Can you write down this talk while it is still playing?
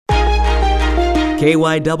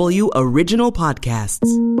KYW Original Podcasts.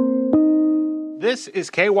 This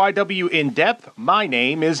is KYW In Depth. My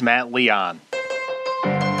name is Matt Leon.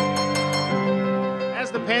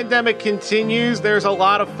 As the pandemic continues, there's a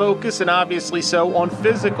lot of focus, and obviously so, on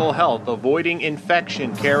physical health, avoiding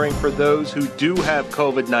infection, caring for those who do have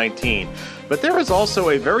COVID-19. But there is also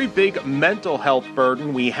a very big mental health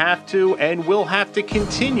burden we have to and will have to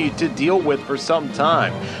continue to deal with for some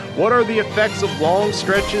time. What are the effects of long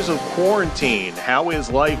stretches of quarantine? How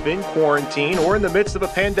is life in quarantine or in the midst of a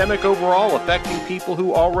pandemic overall affecting people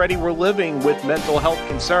who already were living with mental health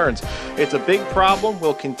concerns? It's a big problem.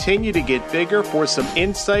 Will continue to get bigger. For some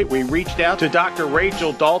insight, we reached out to Dr.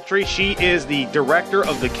 Rachel Daltrey. She is the director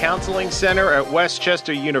of the Counseling Center at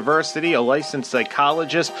Westchester University, a licensed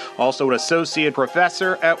psychologist, also an associate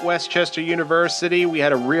professor at Westchester University. We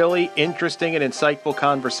had a really interesting and insightful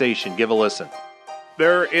conversation. Give a listen.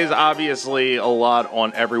 There is obviously a lot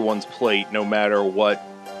on everyone's plate, no matter what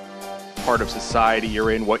part of society you're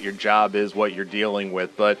in, what your job is, what you're dealing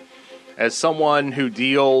with. But as someone who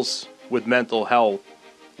deals with mental health,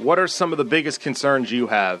 what are some of the biggest concerns you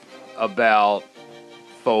have about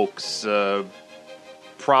folks,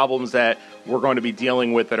 problems that we're going to be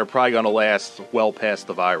dealing with that are probably going to last well past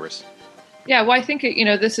the virus? Yeah, well, I think,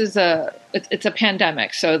 this is it's a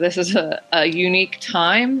pandemic. So this is a unique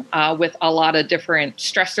time with a lot of different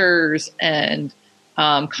stressors and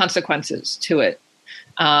consequences to it.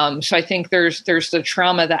 So I think there's the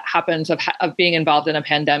trauma that happens of being involved in a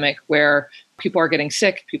pandemic where people are getting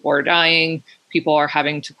sick, people are dying, people are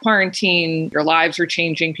having to quarantine, their lives are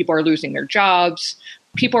changing, people are losing their jobs,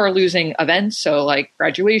 people are losing events. So like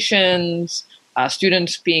graduations,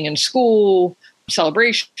 students being in school,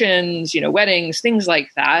 celebrations, weddings, things like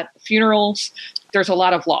that, funerals. There's a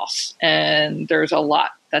lot of loss and there's a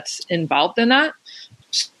lot that's involved in that.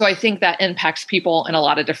 So I think that impacts people in a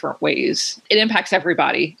lot of different ways. It impacts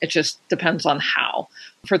everybody. It just depends on how.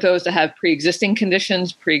 For those that have pre-existing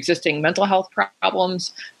conditions, pre-existing mental health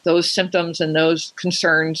problems, those symptoms and those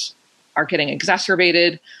concerns are getting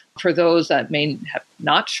exacerbated. For those that may have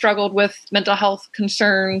not struggled with mental health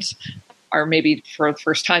concerns, or maybe for the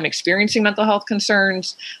first time experiencing mental health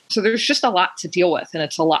concerns. So there's just a lot to deal with, and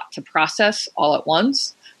it's a lot to process all at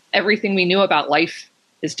once. Everything we knew about life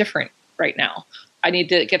is different right now. I need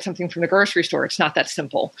to get something from the grocery store. It's not that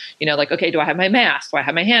simple. Okay, do I have my mask? Do I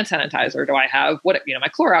have my hand sanitizer? Do I have my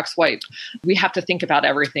Clorox wipe? We have to think about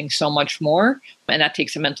everything so much more, and that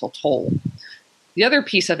takes a mental toll. The other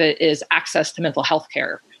piece of it is access to mental health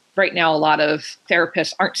care. Right now, a lot of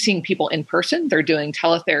therapists aren't seeing people in person. They're doing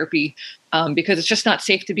teletherapy because it's just not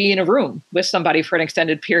safe to be in a room with somebody for an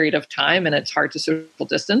extended period of time, and it's hard to social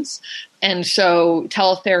distance. And so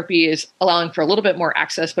teletherapy is allowing for a little bit more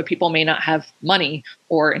access, but people may not have money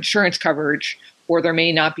or insurance coverage, or there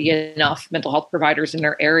may not be enough mental health providers in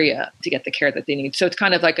their area to get the care that they need. So it's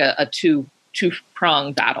kind of like a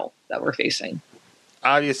two-pronged battle that we're facing.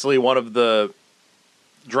 Obviously, one of the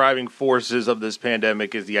driving forces of this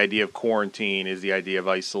pandemic is the idea of quarantine, is the idea of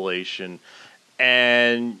isolation.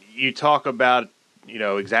 And you talk about,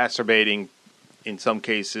 exacerbating, in some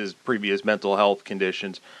cases, previous mental health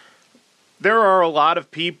conditions. There are a lot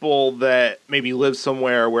of people that maybe live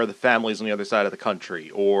somewhere where the family's on the other side of the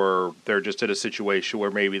country, or they're just in a situation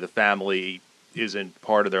where maybe the family isn't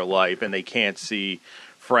part of their life and they can't see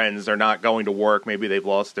friends, they're not going to work, maybe they've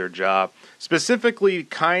lost their job. Specifically,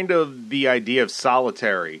 kind of the idea of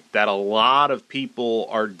solitary that a lot of people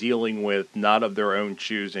are dealing with, not of their own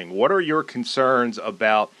choosing. What are your concerns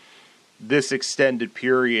about this extended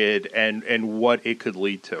period and what it could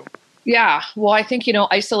lead to? Yeah, well, I think,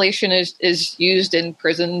 isolation is used in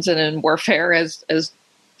prisons and in warfare as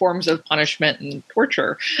forms of punishment and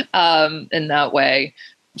torture in that way.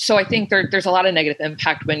 So I think there's a lot of negative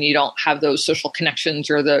impact when you don't have those social connections,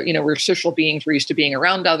 or we're social beings. We're used to being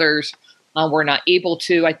around others. We're not able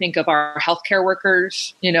to. I think of our healthcare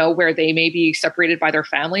workers, where they may be separated by their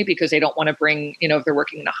family because they don't want to bring, if they're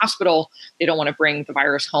working in a hospital, they don't want to bring the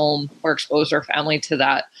virus home or expose their family to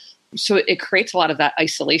that. So it creates a lot of that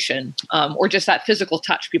isolation, or just that physical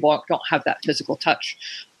touch. People don't have that physical touch.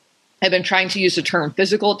 I've been trying to use the term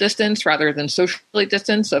physical distance rather than socially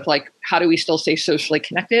distance, of like, how do we still stay socially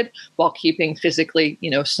connected while keeping physically,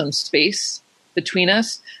 some space between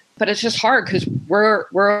us? But it's just hard because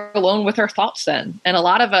we're alone with our thoughts then. And a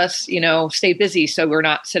lot of us, stay busy. So we're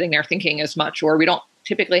not sitting there thinking as much, or we don't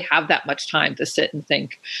typically have that much time to sit and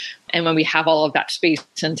think. And when we have all of that space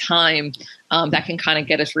and time, that can kind of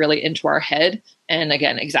get us really into our head and,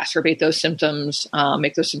 again, exacerbate those symptoms,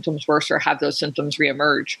 make those symptoms worse, or have those symptoms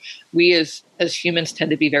reemerge. We as humans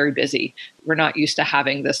tend to be very busy. We're not used to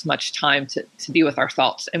having this much time to be with our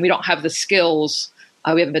thoughts. And we don't have the skills.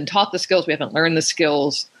 We haven't been taught the skills. We haven't learned the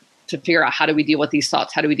skills to figure out how do we deal with these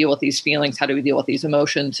thoughts? How do we deal with these feelings? How do we deal with these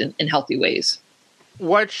emotions in healthy ways?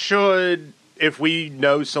 What should, if we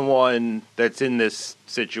know someone that's in this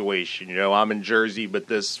situation, I'm in Jersey, but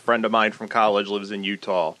this friend of mine from college lives in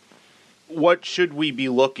Utah. What should we be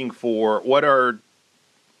looking for? What are,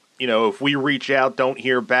 if we reach out, don't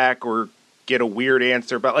hear back or get a weird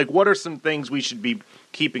answer, but what are some things we should be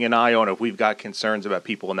keeping an eye on if we've got concerns about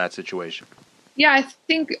people in that situation? Yeah, I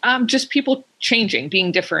think just people changing,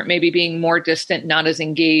 being different, maybe being more distant, not as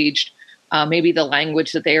engaged. Maybe the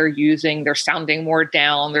language that they are using, they're sounding more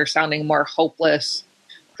down, they're sounding more hopeless,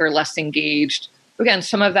 they're less engaged. Again,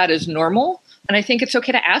 some of that is normal. And I think it's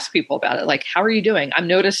okay to ask people about it. Like, how are you doing? I'm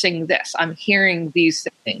noticing this. I'm hearing these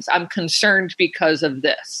things. I'm concerned because of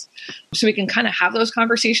this. So we can kind of have those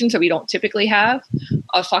conversations that we don't typically have.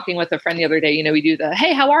 I was talking with a friend the other day, we do the,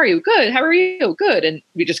 hey, how are you? Good. How are you? Good. And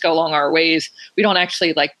we just go along our ways. We don't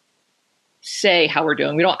actually say how we're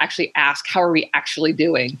doing. We don't actually ask, how are we actually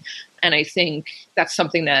doing? And I think that's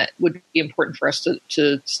something that would be important for us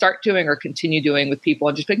to start doing or continue doing with people,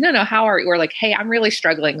 and just be like, no, how are you? Or hey, I'm really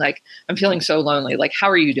struggling. I'm feeling so lonely. How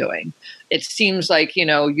are you doing? It seems like,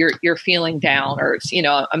 you're feeling down, or it's,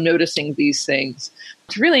 I'm noticing these things.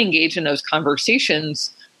 To really engage in those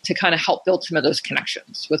conversations to kind of help build some of those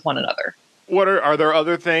connections with one another. Are there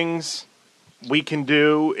other things we can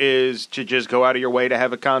do is to just go out of your way to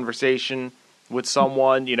have a conversation with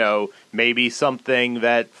someone, maybe something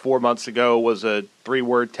that 4 months ago was a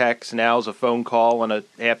 3-word text, now is a phone call and a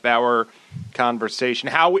half-hour conversation.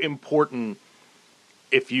 How important,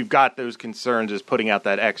 if you've got those concerns, is putting out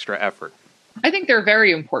that extra effort? I think they're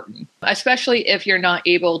very important, especially if you're not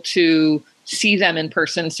able to see them in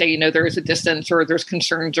person, say, there is a distance or there's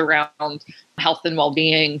concerns around health and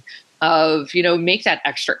well-being of, make that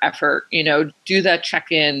extra effort, do that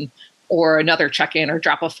check-in or another check-in or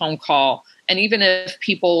drop a phone call. And even if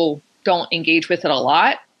people don't engage with it a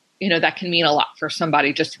lot, that can mean a lot for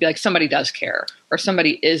somebody, just to be like, somebody does care or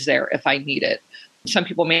somebody is there if I need it. Some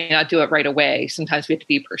people may not do it right away. Sometimes we have to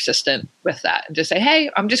be persistent with that and just say,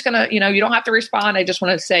 hey, I'm just going to, you don't have to respond. I just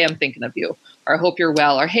want to say I'm thinking of you, or I hope you're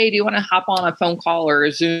well, or hey, do you want to hop on a phone call or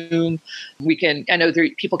a Zoom? I know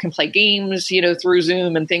people can play games, through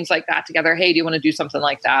Zoom and things like that together. Hey, do you want to do something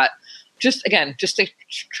like that? Just to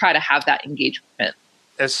try to have that engagement.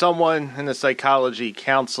 As someone in the psychology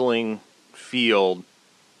counseling field,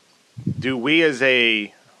 do we as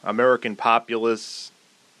a American populace,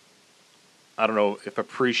 I don't know if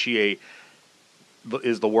appreciate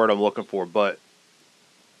is the word I'm looking for, but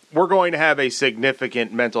we're going to have a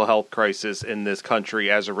significant mental health crisis in this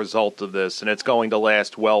country as a result of this, and it's going to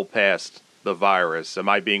last well past the virus. Am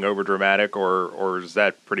I being overdramatic, or is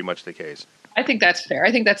that pretty much the case? I think that's fair.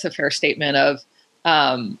 I think that's a fair statement of,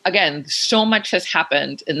 again, so much has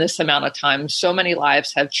happened in this amount of time. So many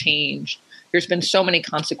lives have changed. There's been so many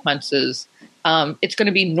consequences. It's going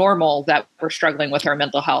to be normal that we're struggling with our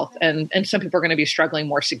mental health, and some people are going to be struggling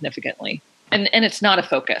more significantly. And it's not a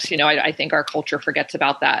focus. I think our culture forgets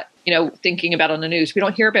about that. Thinking about on the news, we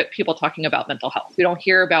don't hear about people talking about mental health. We don't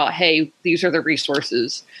hear about, hey, these are the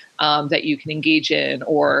resources that you can engage in,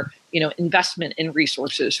 or, investment in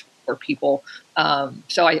resources for people.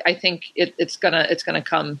 So I think it's gonna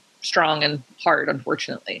come strong and hard,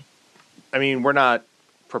 unfortunately. I mean, we're not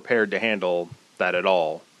prepared to handle that at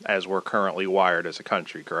all as we're currently wired as a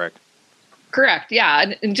country, correct? Correct.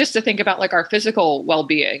 Yeah. And just to think about our physical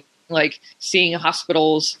well-being, seeing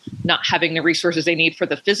hospitals not having the resources they need for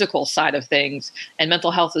the physical side of things, and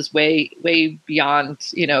mental health is way, way beyond,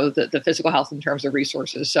 the physical health in terms of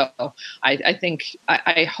resources. So I think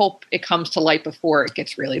I hope it comes to light before it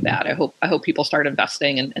gets really bad. I hope people start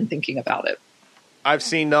investing and thinking about it. I've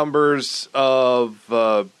seen numbers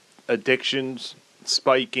of addictions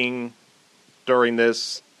spiking during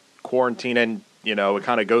this quarantine, and it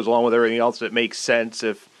kind of goes along with everything else. It makes sense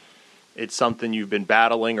if it's something you've been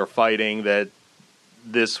battling or fighting that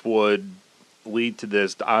this would lead to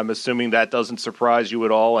this. I'm assuming that doesn't surprise you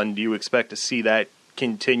at all, and do you expect to see that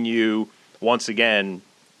continue once again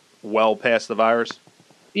well past the virus?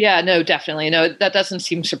 Yeah, no, definitely. No, that doesn't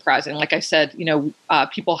seem surprising. Like I said,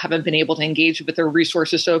 people haven't been able to engage with their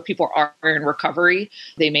resources. So if people are in recovery,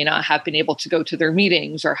 they may not have been able to go to their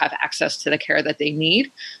meetings or have access to the care that they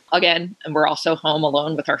need. Again, and we're also home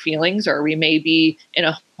alone with our feelings, or we may be in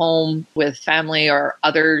a home with family or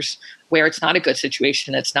others where it's not a good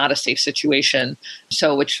situation. It's not a safe situation.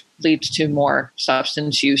 So which leads to more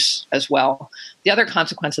substance use as well. The other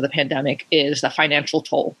consequence of the pandemic is the financial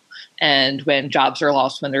toll. And when jobs are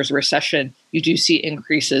lost, when there's a recession, you do see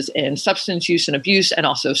increases in substance use and abuse and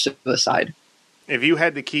also suicide. If you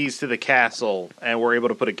had the keys to the castle and were able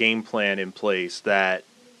to put a game plan in place that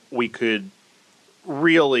we could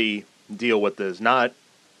really deal with this, not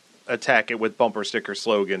attack it with bumper sticker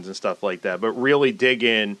slogans and stuff like that, but really dig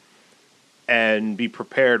in and be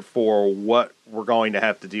prepared for what we're going to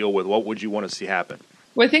have to deal with, what would you want to see happen?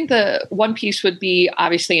 Well, I think the one piece would be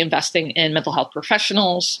obviously investing in mental health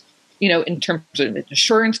professionals, in terms of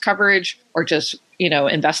insurance coverage or just,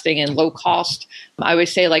 investing in low cost. I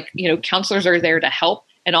always say counselors are there to help,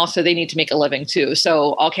 and also they need to make a living too.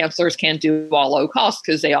 So all counselors can't do all low cost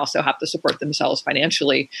because they also have to support themselves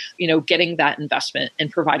financially, getting that investment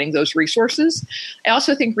and providing those resources. I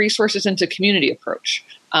also think resources into community approach.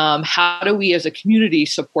 How do we as a community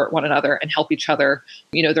support one another and help each other?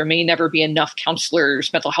 There may never be enough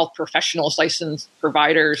counselors, mental health professionals, licensed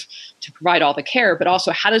providers to provide all the care, but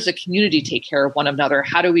also how does the community take care of one another?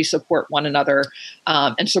 How do we support one another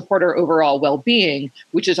and support our overall well-being,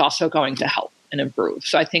 which is also going to help and improve.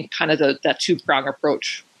 So I think kind of that two-prong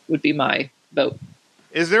approach would be my vote.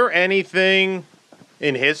 Is there anything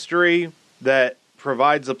in history that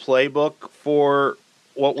provides a playbook for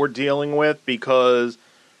what we're dealing with? Because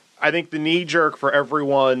I think the knee jerk for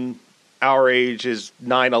everyone our age is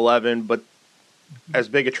 9/11, but as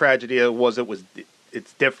big a tragedy as it was,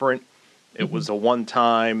 it's different. It was a one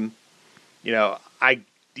time,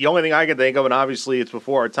 the only thing I can think of, and obviously it's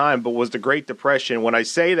before our time, but was the Great Depression. When I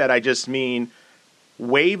say that, I just mean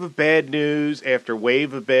wave of bad news after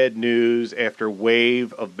wave of bad news after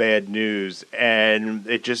wave of bad news. And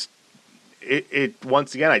it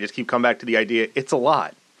once again, I just keep coming back to the idea, it's a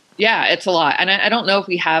lot. Yeah, it's a lot. And I don't know if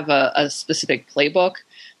we have a specific playbook,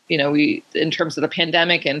 in terms of the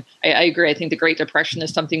pandemic. And I agree. I think the Great Depression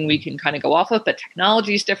is something we can kind of go off of, but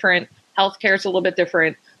technology is different. Healthcare is a little bit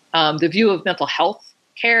different. The view of mental health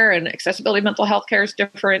care and accessibility of mental health care is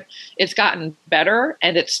different. It's gotten better,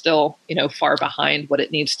 and it's still, far behind what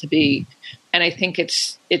it needs to be. And I think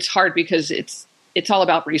it's hard because it's all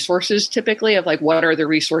about resources typically, of what are the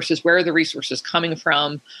resources, where are the resources coming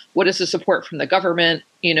from, what is the support from the government,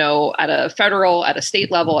 at a federal, at a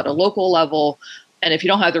state level, at a local level. And if you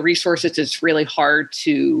don't have the resources, it's really hard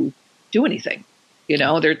to do anything.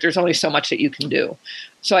 There's only so much that you can do.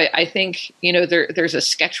 So I think, there's a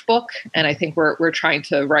sketchbook, and I think we're trying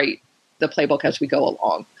to write the playbook as we go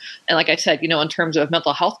along. And like I said, in terms of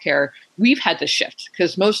mental health care, we've had to shift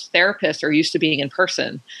because most therapists are used to being in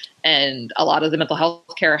person, and a lot of the mental health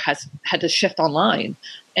care has had to shift online,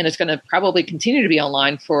 and it's going to probably continue to be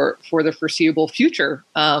online for the foreseeable future.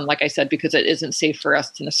 Like I said, because it isn't safe for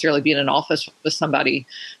us to necessarily be in an office with somebody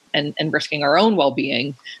and risking our own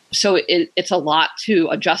well-being. So it's a lot to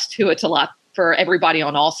adjust to. It's a lot for everybody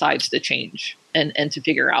on all sides to change and to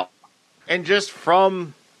figure out. And just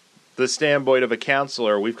from the standpoint of a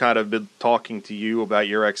counselor, we've kind of been talking to you about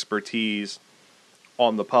your expertise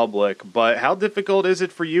on the public, but how difficult is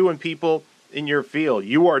it for you and people in your field?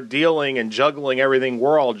 You are dealing and juggling everything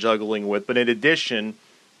we're all juggling with, but in addition,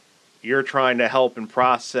 you're trying to help and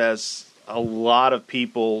process a lot of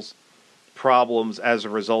people's problems as a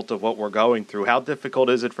result of what we're going through. How difficult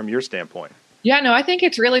is it from your standpoint? Yeah, no, I think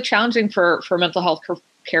it's really challenging for mental health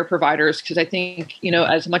care providers, because I think,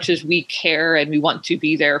 as much as we care and we want to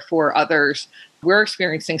be there for others, we're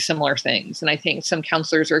experiencing similar things. And I think some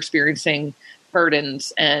counselors are experiencing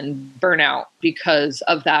burdens and burnout because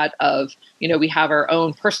of that, we have our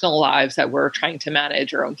own personal lives that we're trying to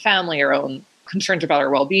manage, our own family, our own concerns about our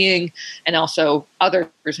well-being, and also others.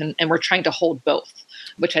 And we're trying to hold both,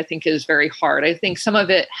 which I think is very hard. I think some of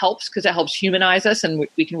it helps because it helps humanize us, and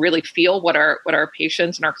we can really feel what our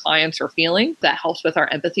patients and our clients are feeling. That helps with our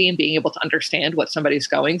empathy and being able to understand what somebody's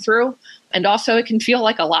going through. And also it can feel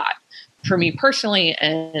like a lot for me personally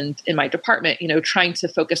and in my department, trying to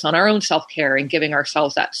focus on our own self-care and giving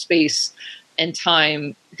ourselves that space and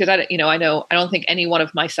time. Because I don't think any one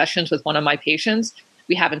of my sessions with one of my patients,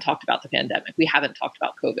 we haven't talked about the pandemic. We haven't talked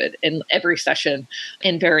about COVID in every session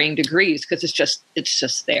in varying degrees, because it's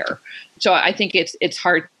just there. So I think it's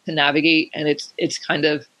hard to navigate, and it's kind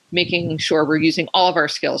of making sure we're using all of our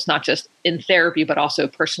skills, not just in therapy, but also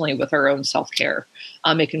personally with our own self-care,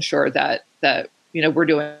 making sure that we're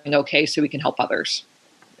doing okay so we can help others.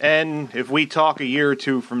 And if we talk a year or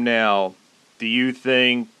two from now, do you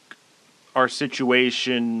think our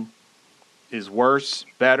situation is worse,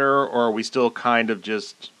 better, or are we still kind of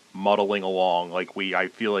just muddling along I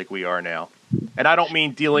feel like we are now? And I don't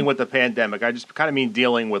mean dealing with the pandemic. I just kind of mean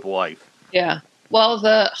dealing with life. Yeah. Well,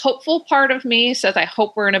 the hopeful part of me says I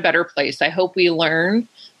hope we're in a better place. I hope we learn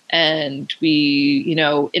and we,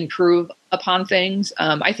 improve upon things.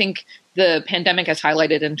 I think the pandemic has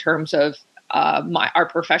highlighted in terms of our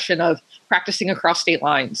profession of practicing across state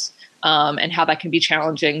lines and how that can be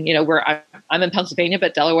challenging. Where I'm in Pennsylvania,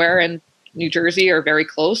 but Delaware and New Jersey are very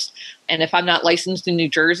close. And if I'm not licensed in New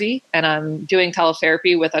Jersey and I'm doing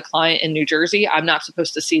teletherapy with a client in New Jersey, I'm not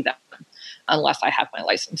supposed to see them unless I have my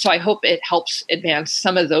license. So I hope it helps advance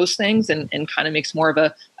some of those things and kind of makes more of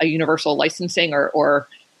a universal licensing or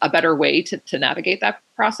a better way to navigate that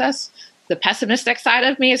process. The pessimistic side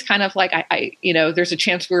of me is kind of like, there's a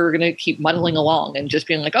chance we're going to keep muddling along and just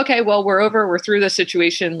being like, okay, well, we're through this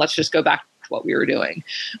situation. Let's just go back to what we were doing.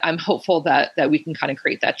 I'm hopeful that we can kind of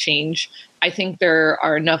create that change. I think there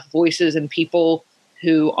are enough voices and people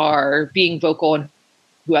who are being vocal and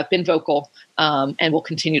who have been vocal and will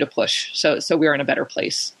continue to push. So we're in a better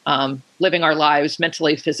place, living our lives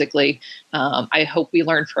mentally, physically. I hope we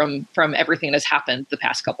learn from everything that's happened the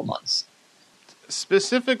past couple months.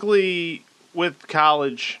 Specifically with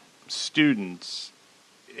college students,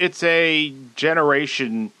 it's a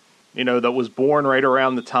generation, that was born right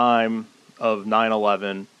around the time of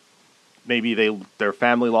 9/11. Maybe their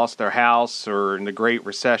family lost their house or in the Great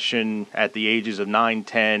Recession at the ages of 9,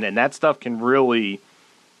 10, and that stuff can really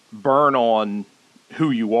burn on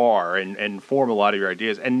who you are and form a lot of your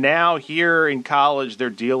ideas. And now here in college, they're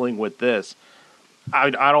dealing with this. I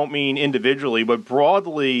don't mean individually, but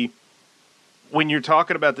broadly, when you're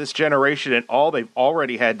talking about this generation and all they've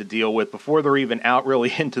already had to deal with before they're even out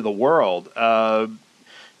really into the world,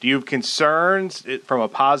 do you have concerns from a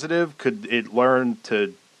positive? Could it learn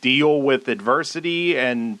to deal with adversity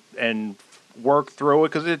and work through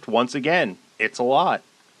it? Because once again, it's a lot.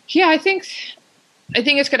 Yeah, I think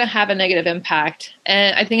it's going to have a negative impact,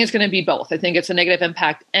 and I think it's going to be both. I think it's a negative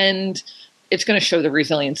impact, and it's going to show the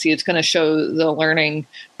resiliency. It's going to show the learning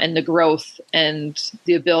and the growth and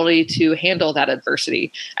the ability to handle that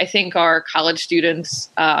adversity. I think our college students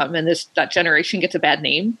and that generation gets a bad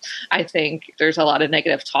name. I think there's a lot of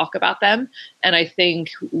negative talk about them, and I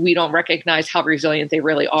think we don't recognize how resilient they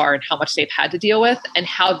really are and how much they've had to deal with and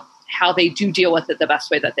how they do deal with it the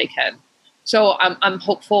best way that they can. So I'm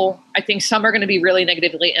hopeful. I think some are going to be really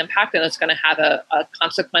negatively impacted, and it's going to have a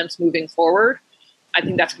consequence moving forward. I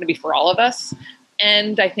think that's going to be for all of us.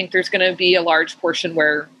 And I think there's going to be a large portion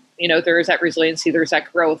where, there is that resiliency, there's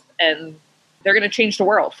that growth, and they're going to change the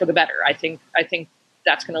world for the better. I think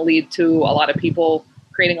that's going to lead to a lot of people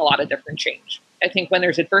creating a lot of different change. I think when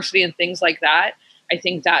there's adversity and things like that, I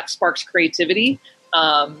think that sparks creativity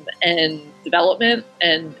and development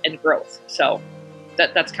and growth. So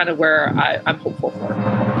that's kind of where I'm hopeful for.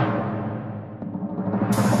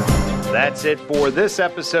 That's it for this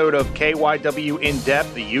episode of KYW In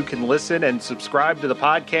Depth. You can listen and subscribe to the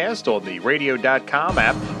podcast on the radio.com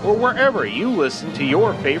app or wherever you listen to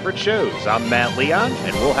your favorite shows. I'm Matt Leon,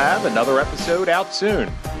 and we'll have another episode out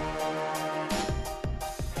soon.